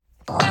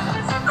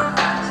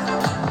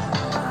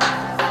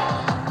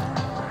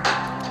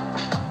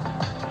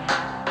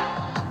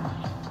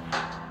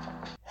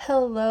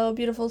Hello,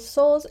 beautiful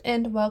souls,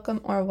 and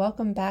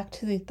welcome back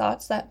to the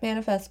Thoughts That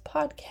Manifest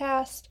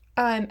podcast.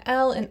 I'm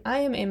Elle, and I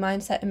am a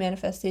mindset and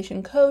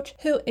manifestation coach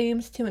who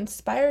aims to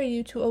inspire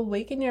you to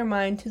awaken your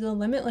mind to the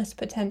limitless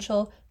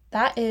potential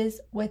that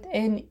is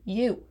within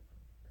you.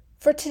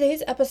 For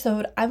today's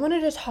episode, I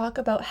wanted to talk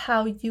about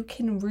how you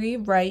can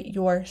rewrite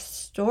your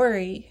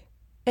story.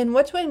 And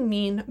what do I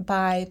mean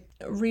by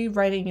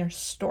rewriting your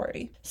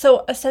story?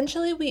 So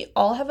essentially, we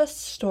all have a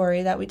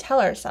story that we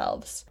tell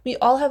ourselves. We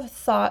all have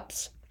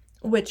thoughts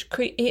which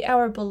create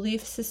our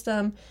belief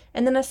system,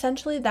 and then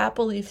essentially that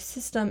belief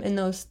system and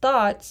those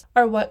thoughts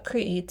are what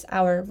creates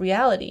our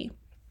reality.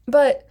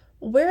 But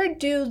where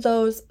do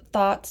those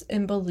thoughts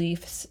and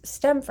beliefs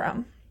stem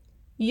from?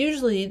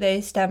 Usually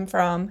they stem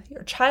from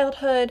your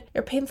childhood,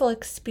 your painful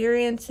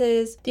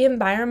experiences, the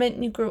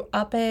environment you grew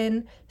up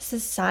in,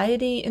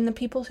 society, and the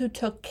people who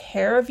took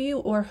care of you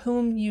or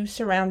whom you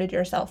surrounded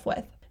yourself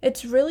with.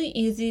 It's really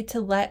easy to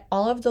let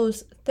all of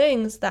those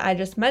things that I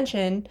just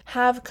mentioned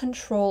have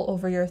control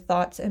over your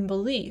thoughts and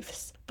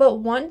beliefs. But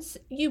once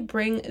you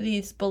bring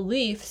these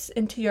beliefs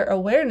into your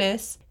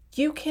awareness,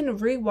 you can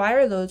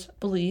rewire those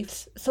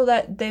beliefs so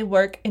that they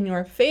work in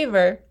your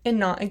favor and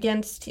not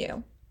against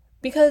you.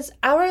 Because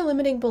our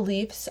limiting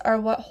beliefs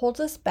are what holds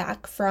us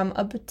back from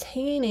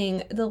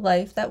obtaining the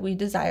life that we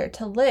desire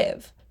to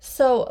live.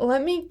 So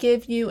let me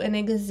give you an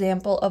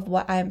example of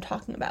what I am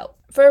talking about.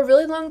 For a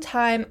really long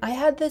time, I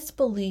had this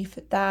belief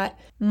that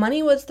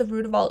money was the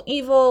root of all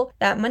evil,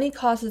 that money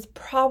causes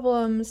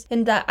problems,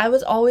 and that I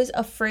was always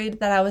afraid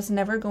that I was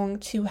never going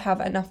to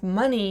have enough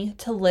money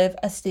to live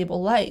a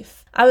stable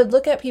life. I would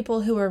look at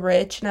people who were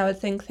rich and I would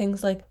think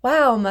things like,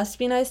 wow, must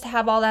be nice to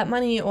have all that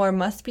money, or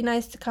must be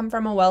nice to come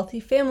from a wealthy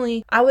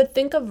family. I would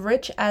think of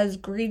rich as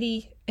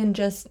greedy and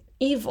just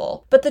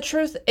evil. But the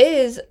truth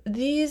is,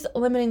 these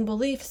limiting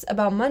beliefs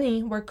about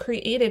money were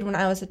created when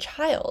I was a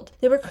child.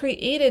 They were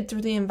created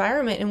through the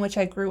environment in which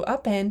I grew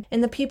up in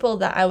and the people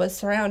that I was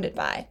surrounded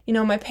by.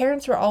 My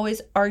parents were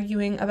always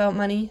arguing about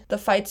money. The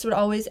fights would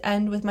always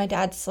end with my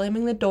dad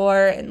slamming the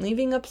door and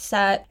leaving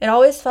upset. It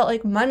always felt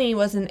like money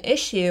was an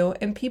issue,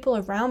 and people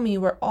around me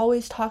were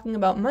always talking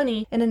about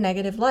money in a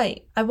negative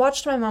light. I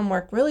watched my mom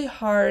work really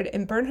hard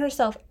and burn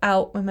herself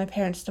out when my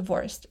parents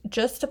divorced,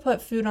 just to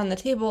put food on the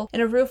table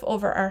and a roof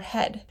over our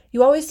head.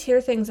 You always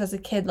hear things as a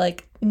kid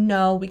like,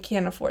 no, we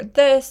can't afford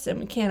this and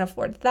we can't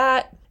afford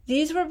that.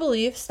 These were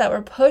beliefs that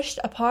were pushed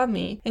upon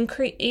me and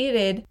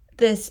created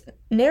this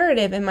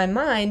narrative in my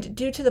mind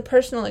due to the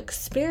personal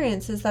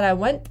experiences that I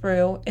went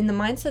through and the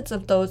mindsets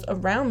of those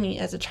around me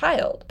as a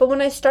child. But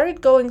when I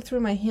started going through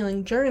my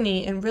healing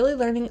journey and really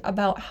learning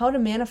about how to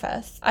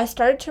manifest, I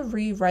started to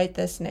rewrite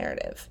this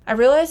narrative. I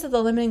realized that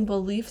the limiting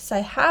beliefs I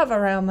have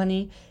around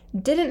money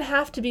didn't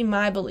have to be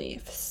my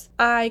beliefs.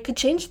 I could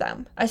change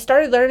them. I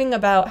started learning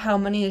about how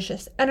money is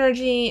just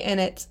energy, and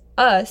it's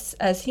us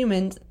as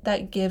humans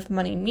that give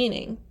money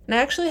meaning. And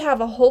I actually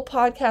have a whole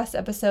podcast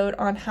episode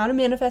on how to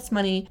manifest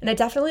money, and I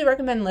definitely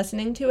recommend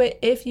listening to it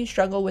if you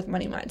struggle with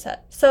money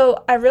mindset.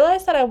 So I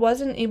realized that I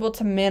wasn't able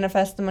to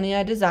manifest the money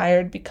I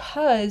desired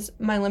because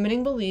my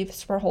limiting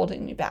beliefs were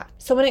holding me back.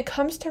 So when it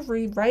comes to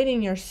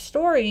rewriting your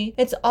story,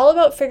 it's all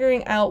about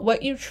figuring out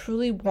what you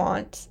truly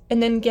want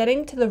and then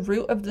getting to the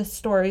root of the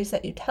stories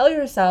that you tell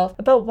yourself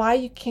about why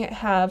you can't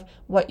have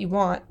what you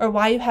want or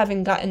why you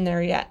haven't gotten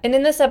there yet. And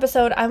in this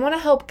episode, I want to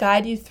help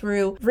guide you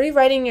through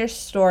rewriting your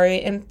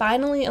story and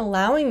finally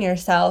allowing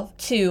yourself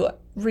to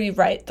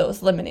rewrite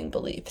those limiting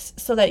beliefs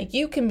so that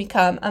you can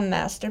become a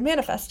master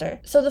manifester.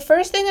 So the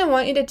first thing I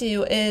want you to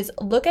do is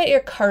look at your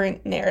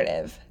current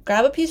narrative.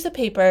 Grab a piece of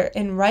paper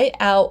and write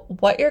out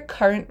what your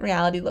current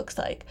reality looks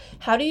like.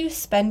 How do you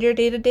spend your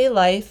day-to-day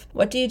life?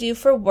 What do you do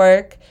for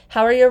work?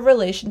 How are your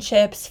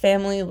relationships,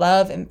 family,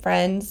 love, and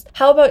friends?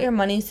 How about your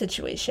money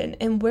situation?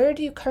 And where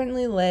do you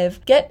currently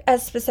live? Get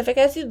as specific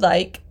as you'd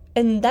like.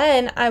 And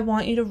then I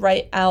want you to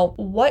write out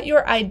what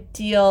your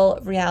ideal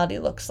reality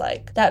looks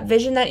like. That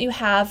vision that you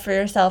have for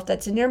yourself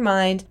that's in your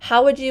mind.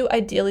 How would you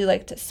ideally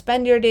like to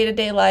spend your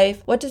day-to-day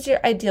life? What does your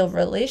ideal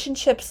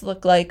relationships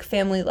look like?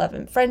 Family, love,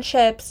 and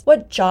friendships.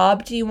 What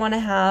job do you want to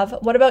have?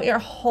 What about your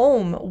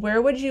home?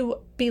 Where would you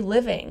be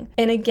living?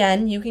 And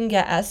again, you can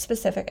get as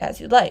specific as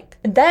you'd like.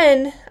 And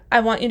then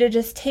I want you to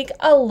just take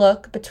a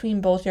look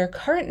between both your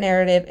current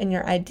narrative and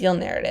your ideal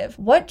narrative.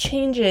 What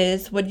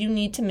changes would you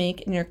need to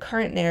make in your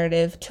current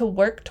narrative to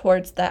work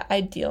towards that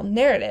ideal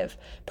narrative?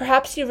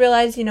 Perhaps you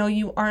realize,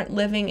 you aren't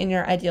living in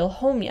your ideal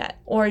home yet,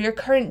 or your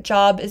current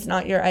job is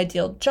not your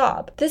ideal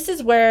job. This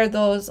is where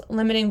those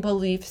limiting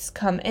beliefs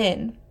come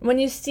in. When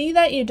you see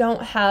that you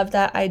don't have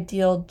that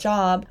ideal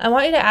job, I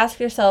want you to ask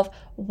yourself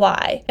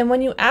why. And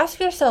when you ask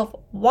yourself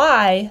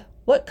why,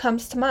 what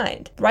comes to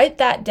mind? Write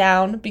that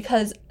down,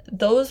 because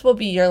those will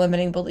be your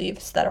limiting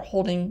beliefs that are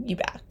holding you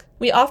back.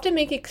 We often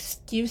make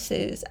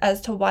excuses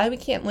as to why we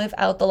can't live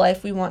out the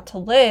life we want to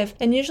live,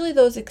 and usually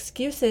those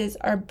excuses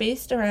are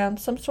based around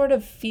some sort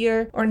of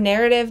fear or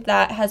narrative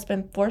that has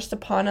been forced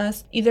upon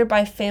us either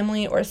by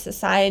family or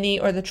society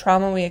or the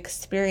trauma we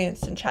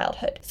experienced in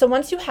childhood. So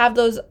once you have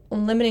those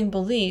limiting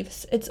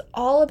beliefs, it's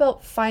all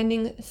about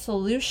finding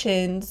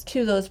solutions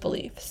to those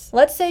beliefs.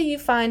 Let's say you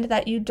find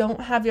that you don't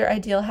have your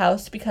ideal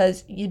house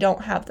because you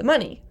don't have the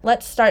money.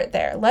 Let's start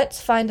there. Let's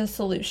find a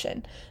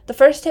solution. The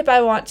first tip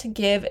I want to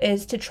give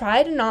is to try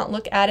to not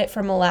look at it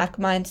from a lack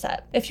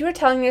mindset. If you are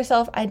telling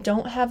yourself, I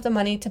don't have the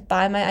money to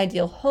buy my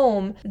ideal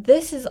home,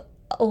 this is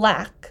a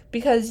lack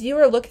because you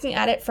are looking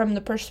at it from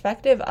the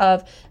perspective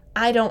of,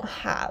 I don't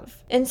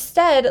have.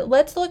 Instead,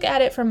 let's look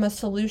at it from a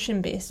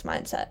solution-based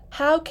mindset.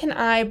 How can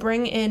I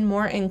bring in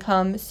more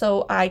income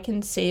so I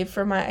can save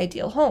for my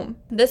ideal home?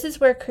 This is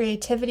where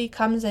creativity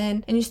comes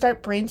in and you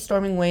start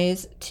brainstorming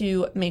ways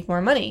to make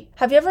more money.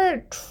 Have you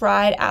ever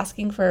tried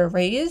asking for a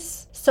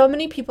raise? So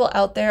many people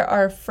out there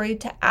are afraid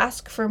to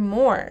ask for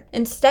more.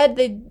 Instead,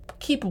 they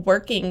keep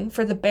working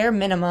for the bare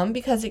minimum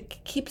because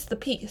it keeps the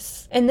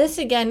peace. And this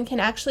again can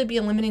actually be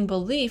a limiting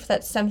belief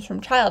that stems from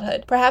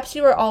childhood. Perhaps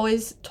you were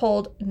always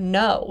told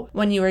no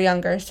when you were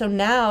younger, so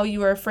now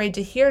you are afraid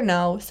to hear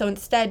no, so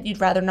instead you'd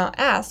rather not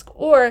ask,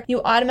 or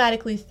you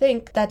automatically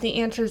think that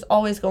the answer is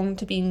always going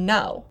to be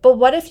no. But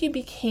what if you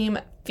became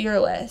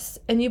fearless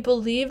and you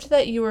believed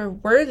that you were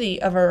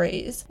worthy of a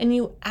raise and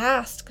you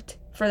asked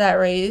for that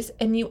raise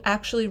and you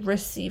actually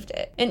received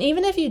it? And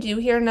even if you do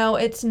hear no,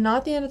 it's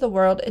not the end of the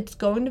world. It's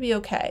going to be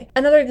okay.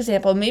 Another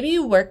example, maybe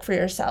you work for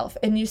yourself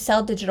and you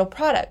sell digital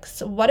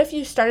products. What if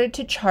you started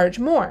to charge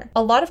more?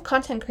 A lot of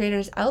content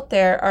creators out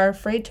there are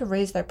afraid to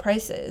raise their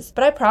prices,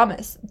 but I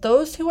promise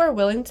those who are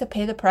willing to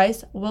pay the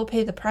price will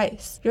pay the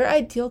price. Your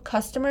ideal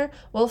customer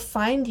will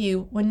find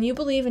you when you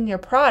believe in your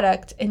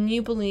product and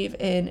you believe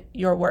in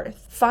your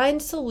worth.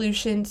 Find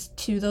solutions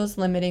to those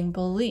limiting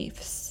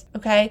beliefs.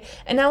 Okay,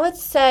 and now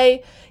let's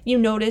say you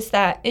notice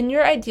that in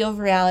your ideal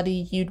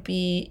reality, you'd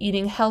be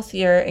eating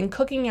healthier and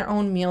cooking your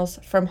own meals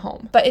from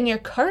home. But in your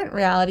current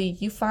reality,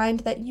 you find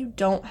that you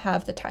don't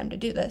have the time to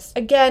do this.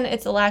 Again,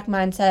 it's a lack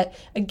mindset.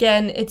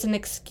 Again, it's an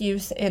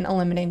excuse and a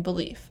limiting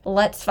belief.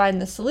 Let's find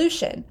the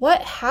solution.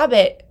 What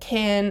habit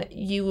can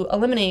you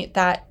eliminate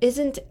that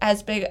isn't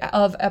as big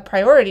of a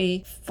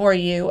priority for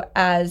you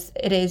as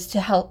it is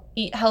to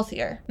eat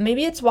healthier?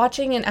 Maybe it's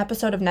watching an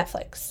episode of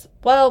Netflix.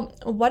 Well,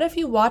 what if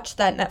you watched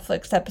that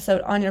Netflix episode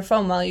on your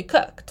phone while you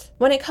cooked?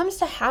 When it comes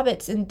to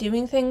habits and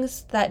doing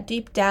things that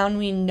deep down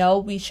we know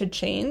we should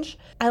change,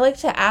 I like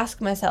to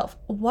ask myself,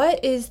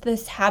 what is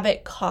this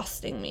habit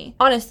costing me?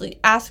 Honestly,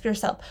 ask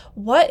yourself,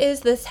 what is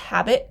this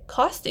habit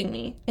costing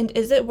me? And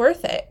is it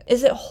worth it?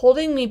 Is it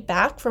holding me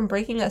back from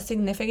breaking a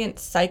significant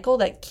cycle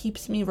that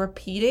keeps me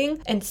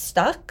repeating and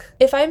stuck?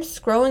 If I'm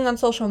scrolling on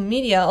social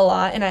media a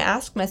lot and I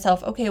ask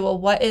myself, okay, well,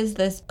 what is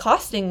this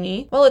costing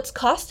me? Well, it's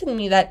costing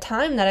me that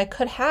time that I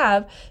could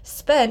have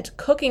spent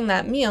cooking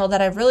that meal that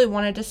I really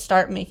wanted to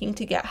start making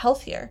to get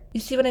healthier.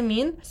 You see what I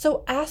mean?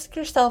 So ask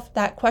yourself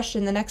that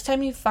question the next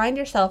time you find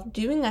yourself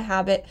doing a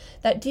habit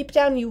that deep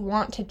down you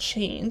want to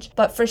change,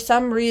 but for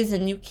some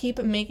reason you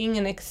keep making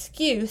an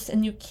excuse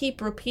and you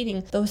keep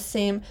repeating those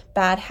same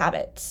bad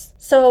habits.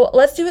 So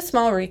let's do a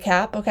small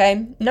recap,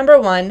 okay? Number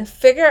 1,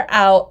 figure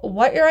out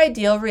what your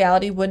ideal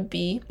reality would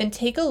be and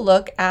take a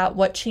look at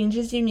what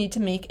changes you need to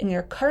make in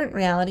your current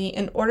reality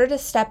in order to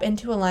step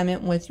into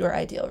alignment with your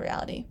ideal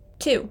reality.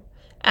 2,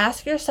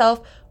 ask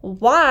yourself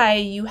why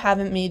you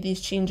haven't made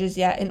these changes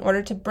yet in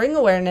order to bring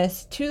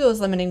awareness to those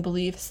limiting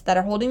beliefs that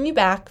are holding you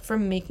back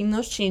from making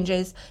those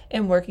changes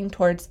and working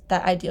towards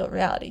that ideal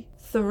reality.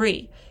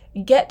 3,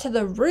 get to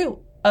the root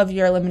of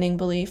your limiting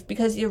belief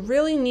because you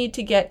really need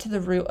to get to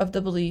the root of the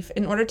belief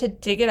in order to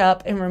dig it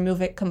up and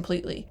remove it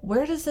completely.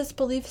 Where does this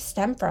belief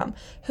stem from?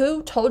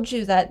 Who told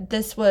you that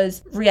this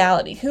was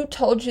reality? Who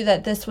told you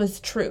that this was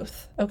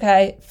truth?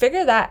 Okay,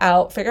 figure that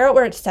out, figure out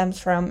where it stems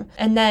from,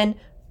 and then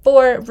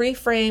 4,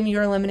 reframe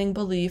your limiting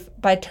belief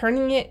by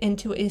turning it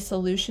into a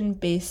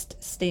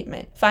solution-based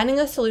statement. Finding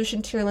a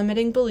solution to your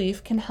limiting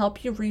belief can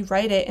help you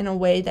rewrite it in a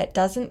way that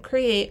doesn't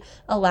create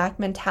a lack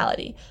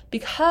mentality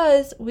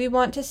because we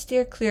want to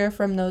steer clear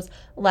from those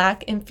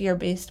lack and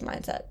fear-based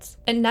mindsets.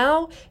 And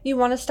now you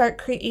want to start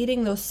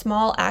creating those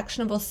small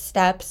actionable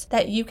steps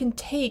that you can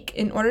take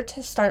in order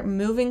to start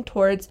moving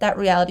towards that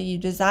reality you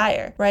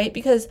desire, right?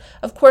 Because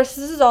of course,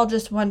 this is all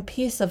just one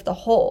piece of the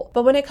whole.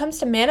 But when it comes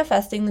to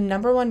manifesting, the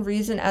number one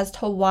reason as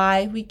to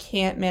why we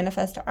can't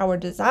manifest our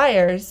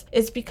desires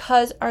is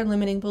because our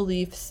limiting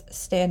beliefs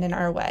stand in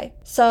our way.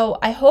 So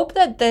I hope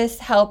that this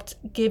helped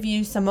give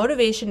you some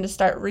motivation to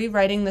start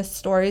rewriting the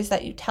stories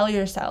that you tell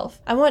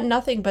yourself. I want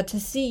nothing but to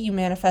see you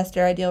manifest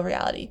your ideal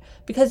reality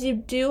because you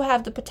do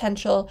have the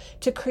potential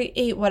to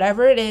create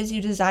whatever it is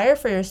you desire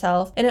for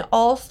yourself, and it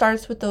all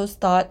starts with those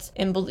thoughts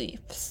and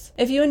beliefs.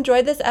 If you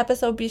enjoyed this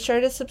episode, be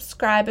sure to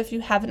subscribe if you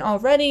haven't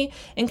already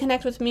and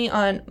connect with me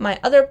on my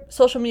other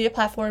social media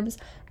platforms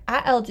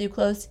at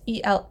EllDuclos,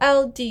 ELLDUCLOS.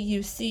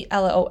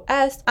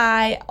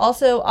 I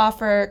also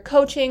offer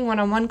coaching,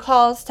 one-on-one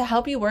calls to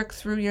help you work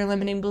through your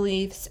limiting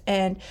beliefs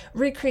and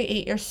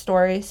recreate your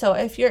story. So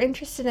if you're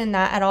interested in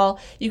that at all,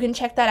 you can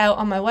check that out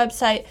on my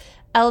website,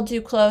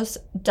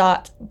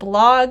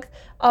 EllDuclos.blog.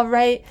 All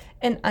right,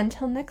 and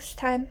until next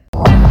time.